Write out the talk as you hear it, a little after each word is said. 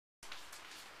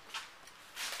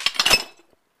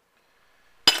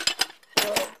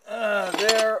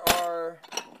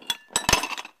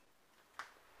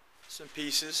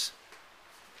pieces.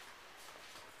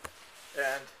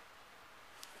 And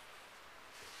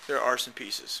there are some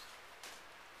pieces.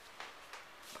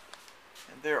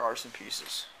 And there are some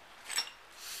pieces.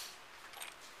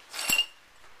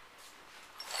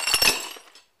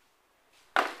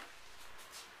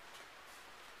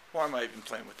 Why am I even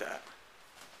playing with that?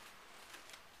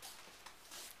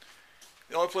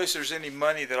 The only place there's any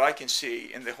money that I can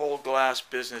see in the whole glass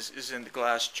business is in the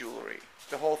glass jewelry.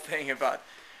 The whole thing about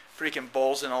freaking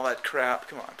bowls and all that crap.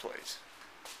 Come on, please.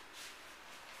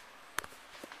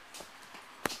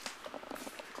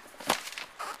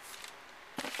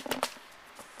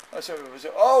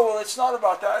 Oh, well, it's not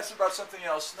about that. It's about something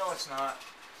else. No, it's not.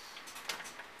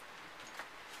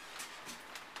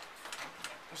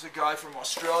 There's a guy from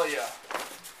Australia.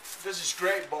 Does these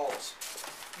great bowls.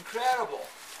 Incredible.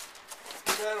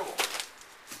 Incredible.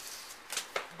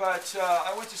 But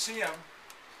I went to see him.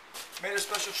 Made a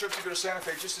special trip to go to Santa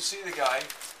Fe just to see the guy.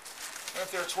 Went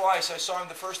up there twice. I saw him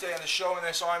the first day on the show, and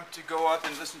I saw him to go up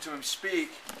and listen to him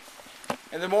speak.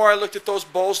 And the more I looked at those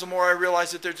bowls, the more I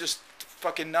realized that they're just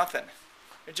fucking nothing.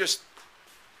 They're just,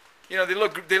 you know, they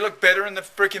look better in the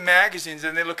freaking magazines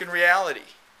than they look in reality.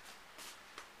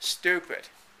 Stupid.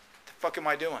 What the fuck am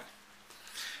I doing?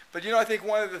 But you know, I think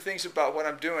one of the things about what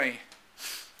I'm doing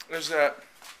is that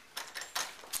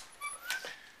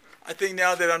I think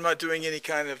now that I'm not doing any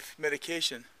kind of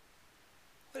medication,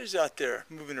 what is out there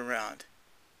moving around?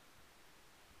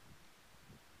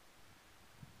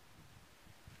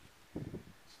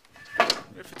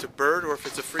 If it's a bird or if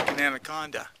it's a freaking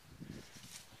anaconda,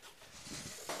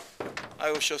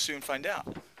 I shall soon find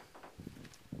out.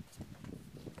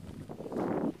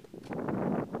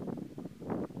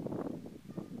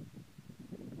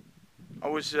 I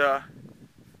was over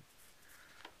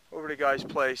at a guy's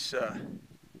place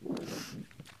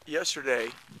yesterday,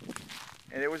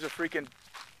 and there was a freaking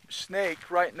snake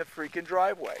right in the freaking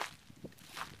driveway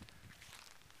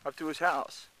up to his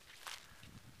house.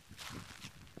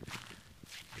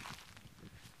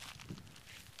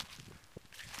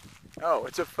 Oh,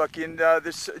 it's a fucking,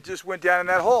 this just went down in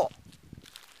that hole.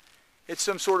 It's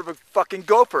some sort of a fucking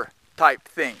gopher type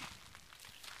thing.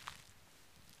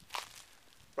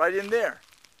 Right in there.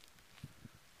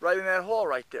 Right in that hole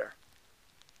right there.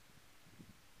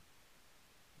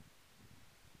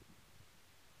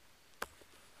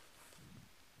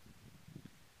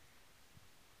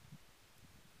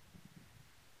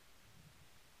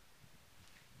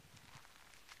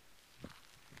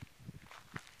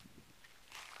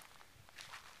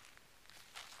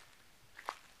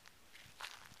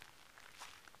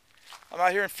 I'm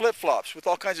out here in flip-flops with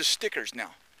all kinds of stickers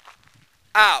now.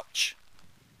 Ouch!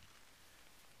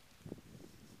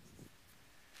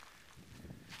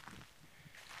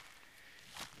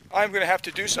 I'm going to have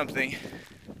to do something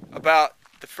about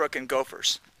the frickin'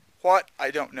 gophers. What?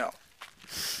 I don't know.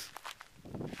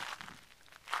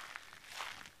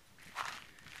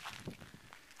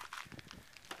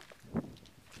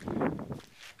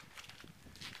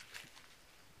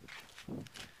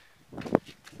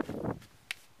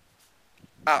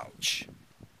 Ouch.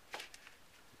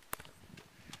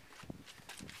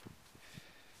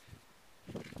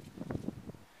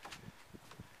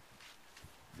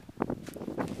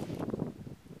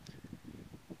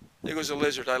 There goes a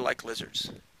lizard. I like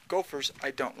lizards. Gophers, I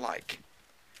don't like.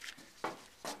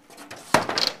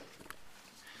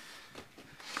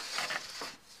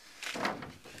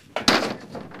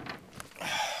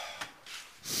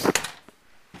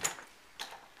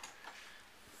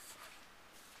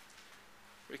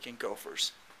 Freaking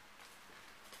gophers.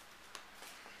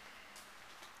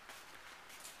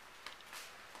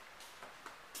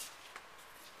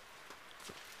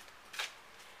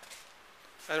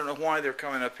 I don't know why they're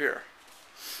coming up here.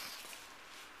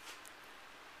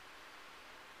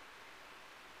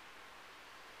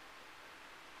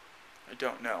 I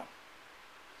don't know.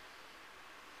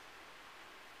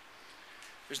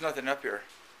 There's nothing up here.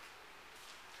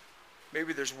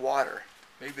 Maybe there's water.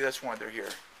 Maybe that's why they're here.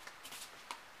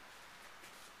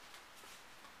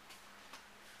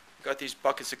 Got these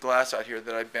buckets of glass out here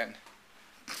that I've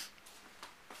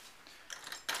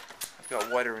got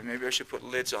water in. Maybe I should put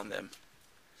lids on them.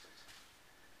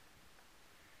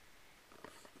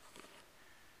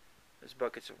 There's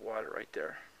buckets of water right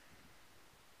there.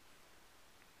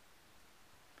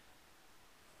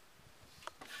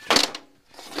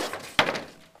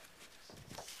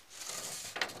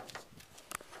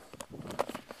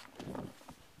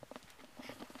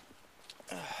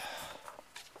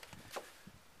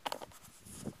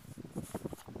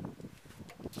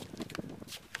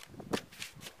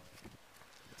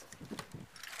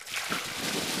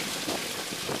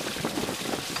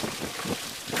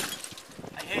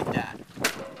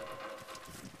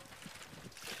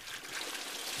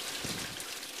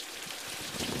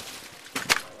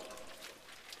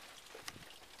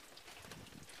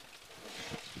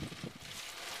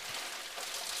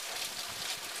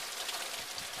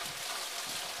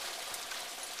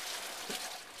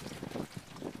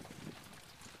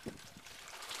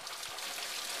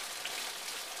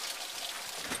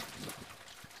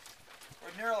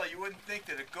 wouldn't think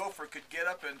that a gopher could get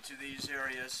up into these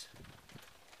areas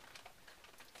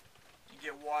and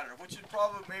get water, which is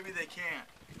probably, maybe they can't.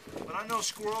 But I know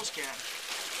squirrels can. I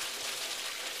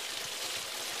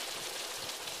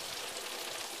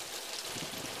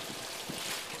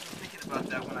wasn't thinking about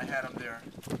that when I had them there.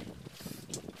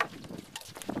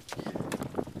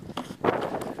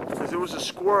 Because there was a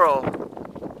squirrel,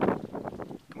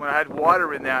 when I had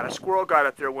water in that, a squirrel got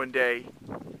up there one day.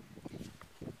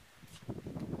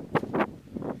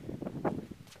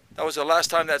 That was the last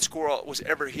time that squirrel was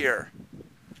ever here.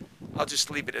 I'll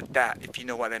just leave it at that, if you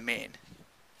know what I mean.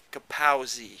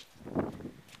 Kapowzy.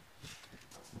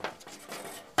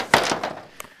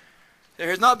 There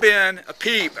has not been a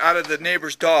peep out of the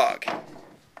neighbor's dog.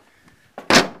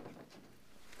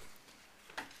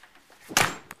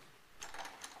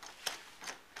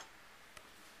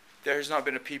 There has not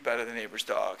been a peep out of the neighbor's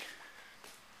dog.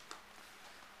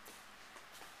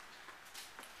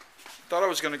 Thought I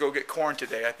was going to go get corn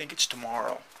today. I think it's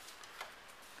tomorrow.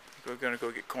 We're going to go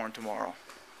get corn tomorrow.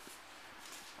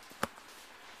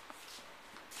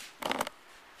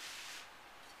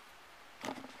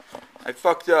 I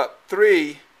fucked up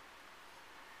 3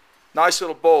 nice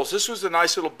little bowls. This was a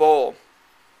nice little bowl.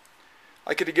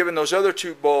 I could have given those other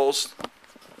 2 bowls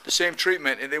the same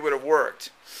treatment and they would have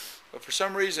worked. But for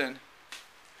some reason,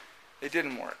 they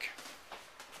didn't work.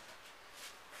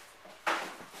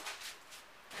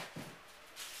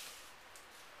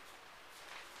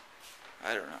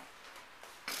 I don't know.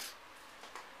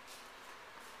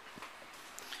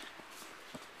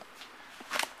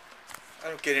 I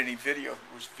don't get any video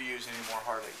views anymore,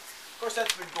 hardly. Of course,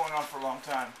 that's been going on for a long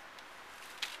time.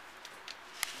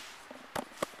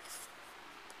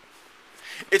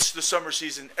 It's the summer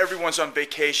season. Everyone's on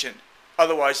vacation.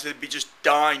 Otherwise, they'd be just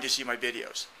dying to see my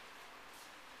videos.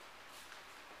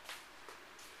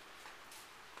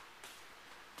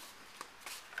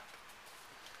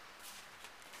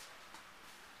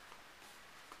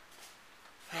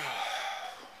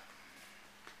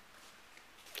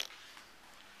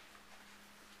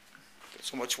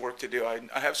 So much work to do.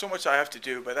 I have so much I have to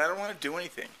do, but I don't want to do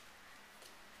anything.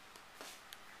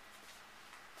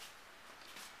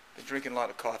 Been drinking a lot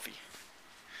of coffee.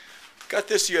 Got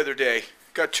this the other day.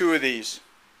 Got 2 of these.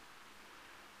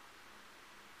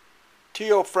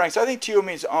 T.O. Franks. I think T.O.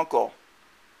 means uncle.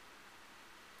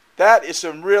 That is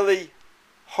some really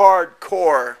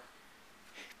hardcore,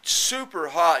 super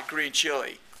hot green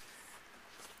chili.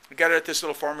 I got it at this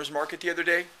little farmer's market the other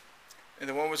day, and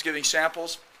the woman was giving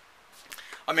samples.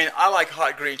 I mean, I like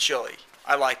hot green chili.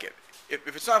 I like it.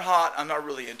 If it's not hot, I'm not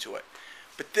really into it.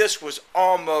 But this was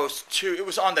almost too, it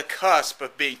was on the cusp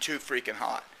of being too freaking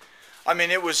hot. I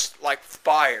mean, it was like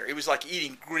fire. It was like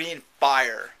eating green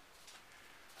fire.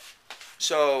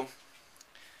 So,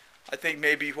 I think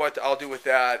maybe what I'll do with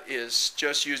that is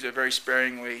just use it very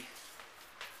sparingly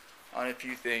on a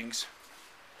few things.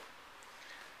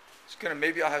 It's gonna,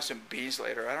 maybe I'll have some beans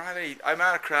later. I don't have any, I'm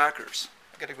out of crackers.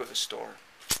 I gotta go to the store.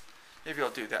 Maybe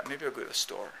I'll do that. Maybe I'll go to the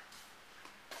store.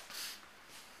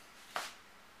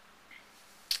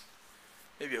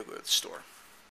 Maybe I'll go to the store.